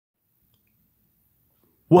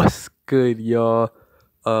What's good, y'all?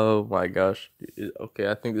 Oh my gosh. Okay,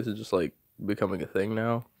 I think this is just like becoming a thing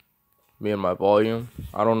now. Me and my volume.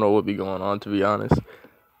 I don't know what be going on, to be honest.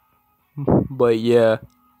 But yeah,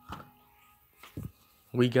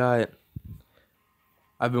 we got.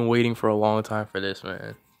 I've been waiting for a long time for this,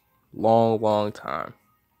 man. Long time.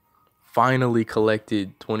 Finally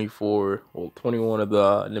collected 21 of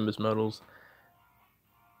the Nimbus medals.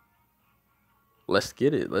 Let's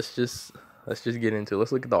get it. Let's just get into it.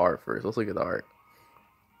 Let's look at the art first. Let's look at the art.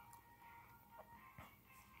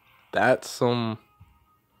 That's some.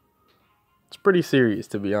 It's pretty serious,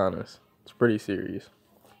 to be honest. It's pretty serious.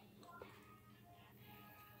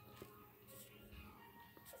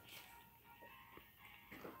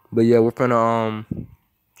 But yeah, we're gonna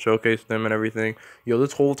showcase them and everything. Yo,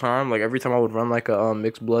 this whole time, like every time I would run like a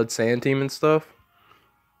mixed blood sand team and stuff,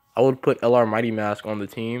 I would put LR Mighty Mask on the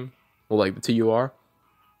team. Well, like the TUR.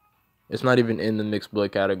 It's not even in the mixed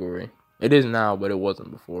blood category. It is now, but it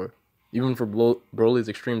wasn't before. Even for Broly's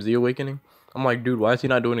Extreme Z Awakening, I'm like, dude, why is he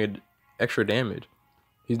not doing any extra damage?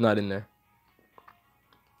 He's not in there.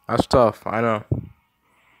 That's tough, I know.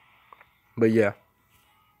 But yeah.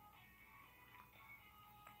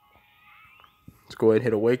 Let's go ahead and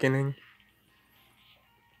hit Awakening.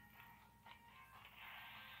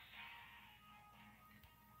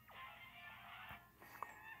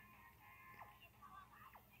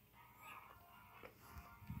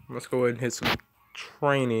 Let's go ahead and hit some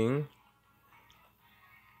training.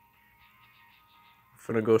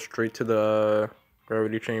 I'm gonna go straight to the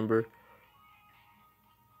gravity chamber.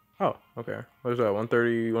 Oh, okay. What is that?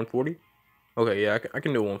 130, 140? Okay, yeah, I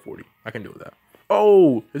can do 140. I can do that.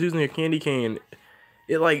 Oh, it's using a candy cane.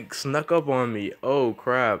 It like snuck up on me. Oh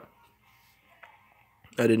crap.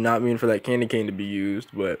 I did not mean for that candy cane to be used,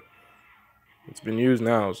 but it's been used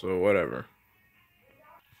now, so whatever.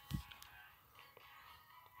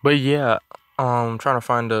 But yeah, trying to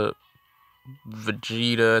find a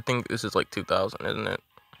Vegeta. I think this is like 2000, isn't it?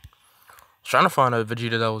 Trying to find a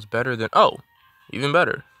Vegeta that was better than. Oh, even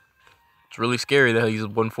better. It's really scary that he's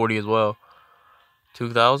 140 as well.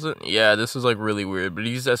 2000? Yeah, this is like really weird, but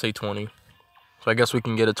he's SA20. So I guess we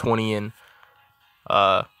can get a 20 and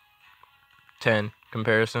 10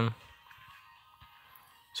 comparison.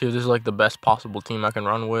 See if this is like the best possible team I can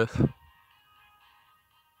run with.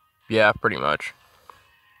 Yeah, pretty much.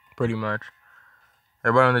 Pretty much.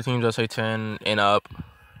 Everybody on the team's SA10 and up,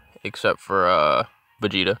 except for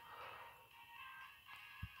Vegeta.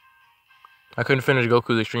 I couldn't finish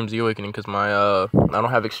Goku's Extreme Z Awakening because my I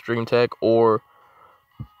don't have Extreme Tech or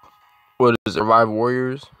what is it, Revive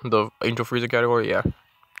Warriors, the Angel Frieza category. Yeah,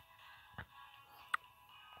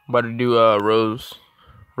 about to do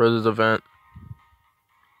Rose's event.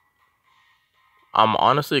 I'm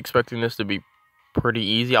honestly expecting this to be pretty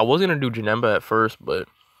easy. I was gonna do Janemba at first, but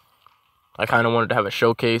I kind of wanted to have a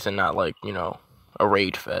showcase and not like, you know, a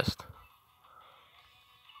rage fest.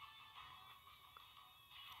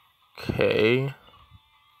 Okay.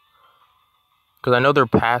 Because I know their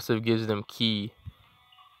passive gives them ki.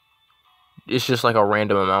 It's just like a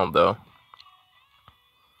random amount, though.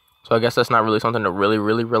 So I guess that's not really something to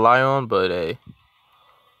really rely on, but hey.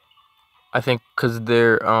 I think because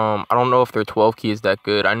they're, I don't know if their 12 ki is that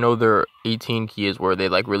good. I know their 18 ki is where they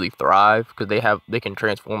like really thrive because they can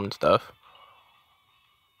transform and stuff.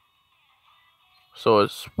 So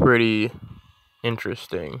it's pretty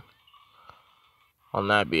interesting on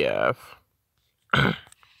that behalf.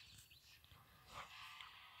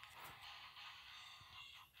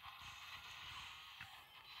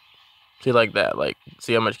 See, like that, like,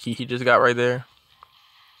 see how much ki he just got right there?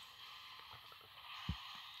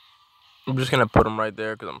 I'm just gonna put him right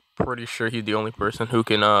there because I'm pretty sure he's the only person who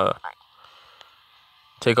can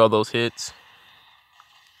take all those hits.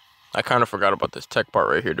 I kind of forgot about this tech part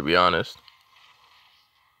right here, to be honest.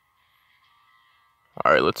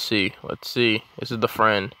 Alright, let's see. Let's see. This is the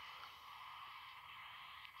friend.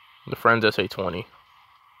 The friend's SA20.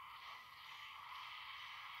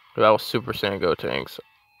 That was Super Saiyan Gotenks.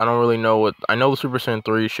 I don't really know what... I know the Super Saiyan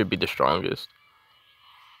 3 should be the strongest.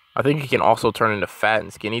 I think he can also turn into fat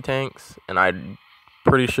and skinny tanks, and I'm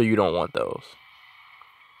pretty sure you don't want those.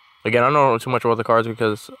 Again, I don't know too much about the cards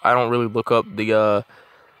because I don't really look up the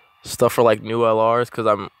stuff for like new LRs because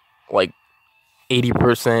I'm like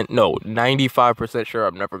 80%, no, 95% sure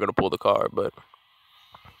I'm never going to pull the card, but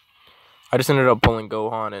I just ended up pulling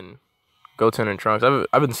Gohan and Goten and Trunks.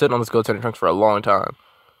 I've been sitting on this Goten and Trunks for a long time.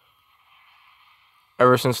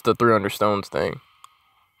 Ever since the 300 Stones thing.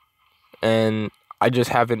 And I just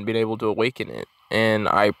haven't been able to awaken it. And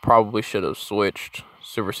I probably should have switched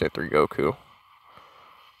Super Saiyan 3 Goku.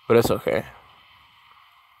 But it's okay.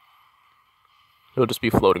 He'll just be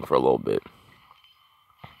floating for a little bit.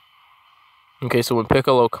 Okay, so when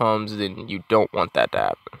Piccolo comes, then you don't want that to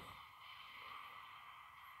happen.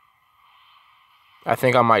 I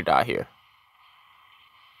think I might die here.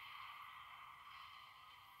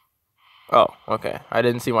 Oh, okay. I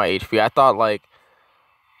didn't see my HP. I thought, like,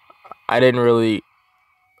 I didn't really...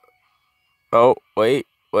 Oh, wait.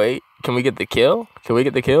 Can we get the kill?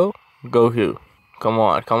 Goku. Come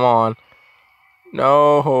on.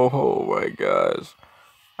 No, oh my gosh.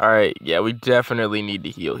 Alright, yeah, we definitely need to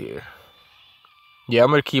heal here. Yeah, I'm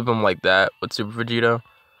gonna keep him like that with Super Vegito.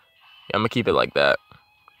 Yeah, I'm gonna keep it like that.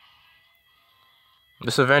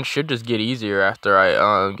 This event should just get easier after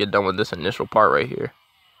I get done with this initial part right here.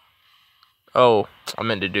 Oh, I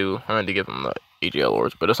meant to give him the AGL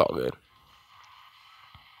Lords, but it's all good.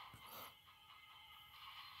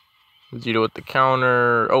 Vegito with the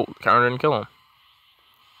counter. Oh, the counter didn't kill him.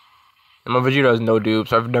 And my Vegito has no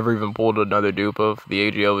dupes. I've never even pulled another dupe of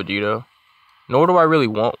the AGL Vegito. Nor do I really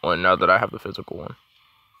want one now that I have the physical one.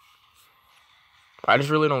 I just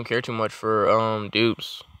really don't care too much for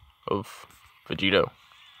dupes of Vegito,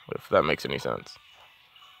 if that makes any sense.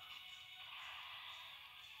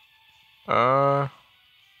 Yeah,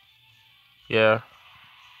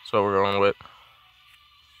 that's what we're going with.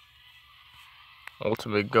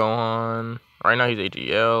 Ultimate Gohan. Right now he's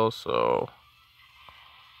AGL, so...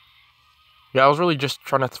 Yeah, I was really just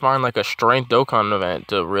trying to find, like, a strength Dokkan event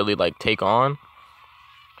to really, like, take on.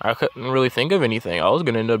 I couldn't really think of anything. I was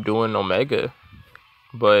gonna end up doing Omega.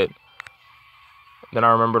 But then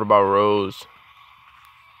I remembered about Rose.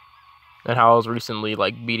 And how I was recently,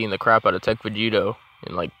 like, beating the crap out of Tech Vegito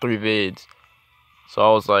in, like, 3 vids. So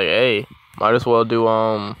I was like, hey, might as well do,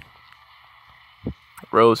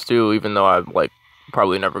 Rose too, even though I'm, like,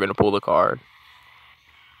 probably never gonna pull the card.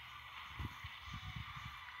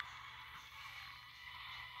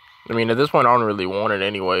 I mean, at this point, I don't really want it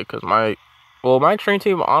anyway, because my extreme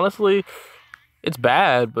team, honestly, it's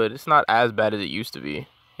bad, but it's not as bad as it used to be.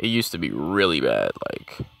 It used to be really bad,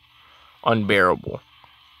 like, unbearable.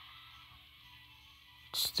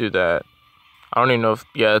 Let's do that. I don't even know if,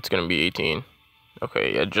 yeah, it's gonna be 18.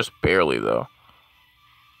 Okay, yeah, just barely, though.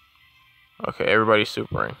 Okay, everybody's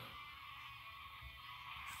supering.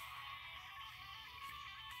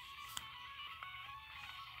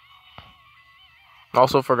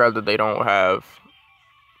 Also forgot that they don't have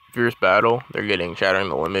Fierce Battle. They're getting Shattering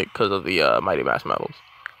the Limit because of the Mighty Mass Metals.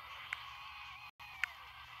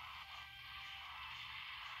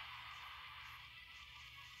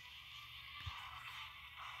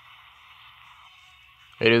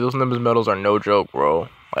 Hey, dude, those Nimbus Metals are no joke, bro.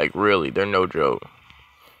 Like, really, they're no joke.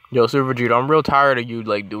 Yo, Super Vegeta, I'm real tired of you,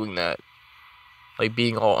 like, doing that. Like,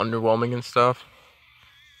 being all underwhelming and stuff.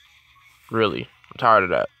 Really, I'm tired of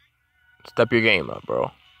that. Step your game up,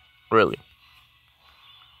 bro. Really.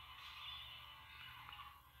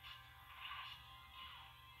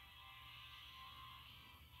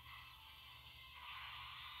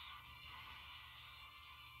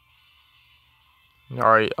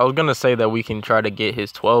 Alright, I was gonna say that we can try to get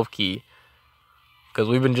his 12 key. Because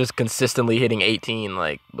we've been just consistently hitting 18,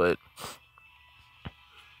 like, but...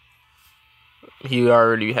 He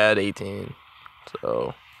already had 18.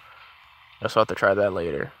 So... I guess I'll have to try that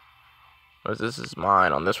later. Because this is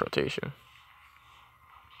mine on this rotation.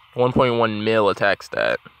 1.1 mil attack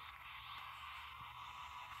stat.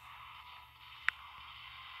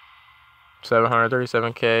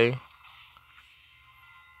 $737K.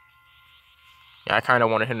 Yeah, I kind of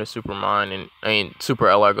wanted him to super mine, and I mean super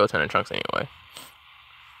LR Goten and Trunks anyway.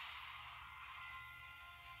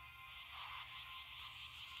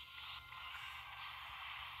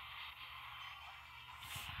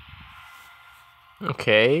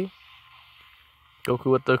 Okay.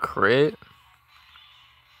 Goku with the crit.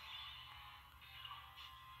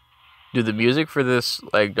 Dude, the music for this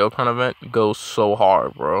like Dokkan event goes so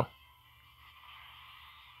hard, bro.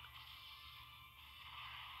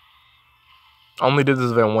 I only did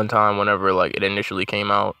this event one time whenever like it initially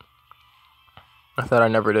came out. I thought I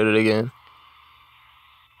never did it again.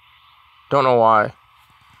 Don't know why.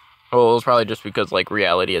 Well, it was probably just because like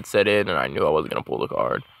reality had set in and I knew I wasn't gonna pull the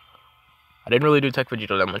card. I didn't really do Tech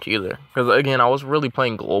Vegito that much either. Because again, I was really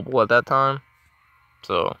playing global at that time.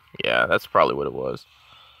 So yeah, that's probably what it was.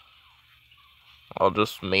 I was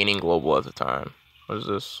just maining global at the time. What is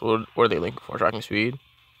this? What are they linking for? Tracking speed?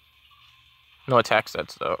 No attack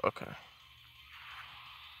sets though. Okay.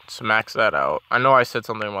 Let's max that out. I know I said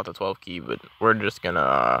something about the 12 key, but we're just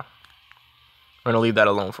gonna leave that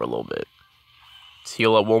alone for a little bit. Let's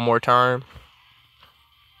heal up one more time.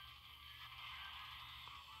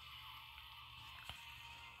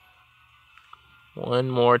 One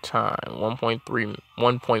more time. 1.3,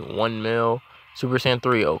 1.1 mil. Super Saiyan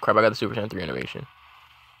 3. Oh crap, I got the Super Saiyan 3 animation.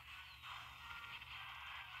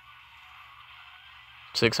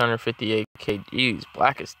 658 kgs.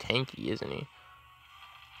 Black is tanky, isn't he?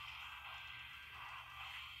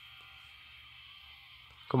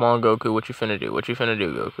 Come on, Goku. What you finna do? What you finna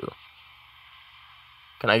do, Goku?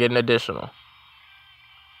 Can I get an additional?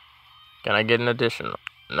 Can I get an additional?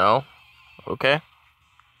 No? Okay.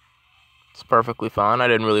 It's perfectly fine. I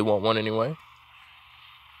didn't really want one anyway.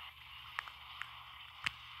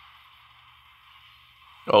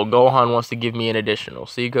 Oh, Gohan wants to give me an additional.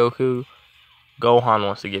 See, Goku? Gohan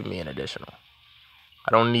wants to give me an additional.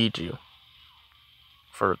 I don't need you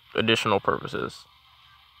for additional purposes.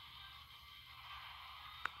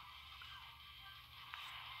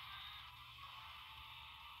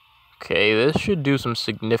 Okay, this should do some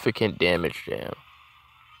significant damage to him.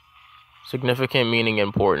 Significant meaning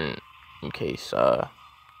important, in case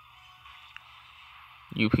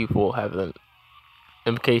you people haven't,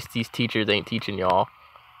 in case these teachers ain't teaching y'all.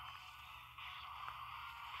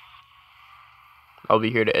 I'll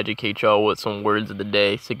be here to educate y'all with some words of the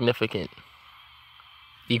day. Significant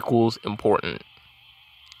equals important.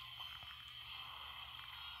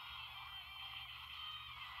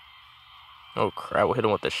 Oh crap, we'll hit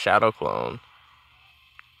him with the Shadow Clone.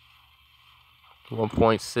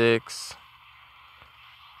 1.6.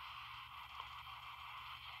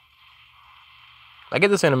 I get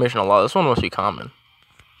this animation a lot. This one must be common.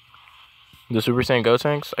 The Super Saiyan Goten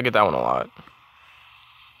Trunks, I get that one a lot.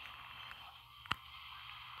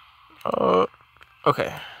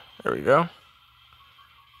 Okay. There we go.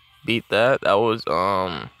 Beat that. That was,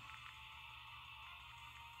 I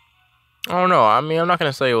don't know. I mean, I'm not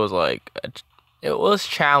gonna say it was like, it was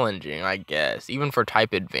challenging, I guess, even for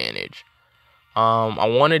type advantage. I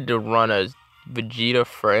wanted to run a Vegeta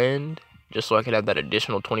friend just so I could have that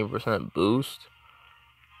additional 20% boost.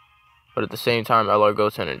 But at the same time, LR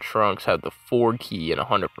Goten and Trunks have the 4 key and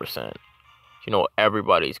 100%. You know,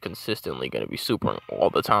 everybody's consistently going to be supering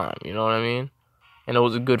all the time. You know what I mean? And it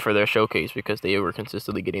was good for their showcase because they were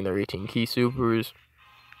consistently getting their 18 key supers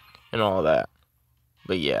and all that.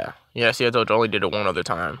 But yeah. Yeah, see, I told you I only did it one other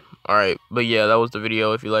time. Alright, but yeah, that was the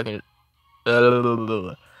video. If you like it, that was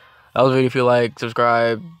the video. If you like,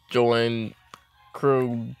 subscribe, join,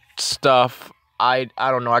 crew stuff. I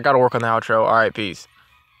don't know. I gotta work on the outro. Alright, peace.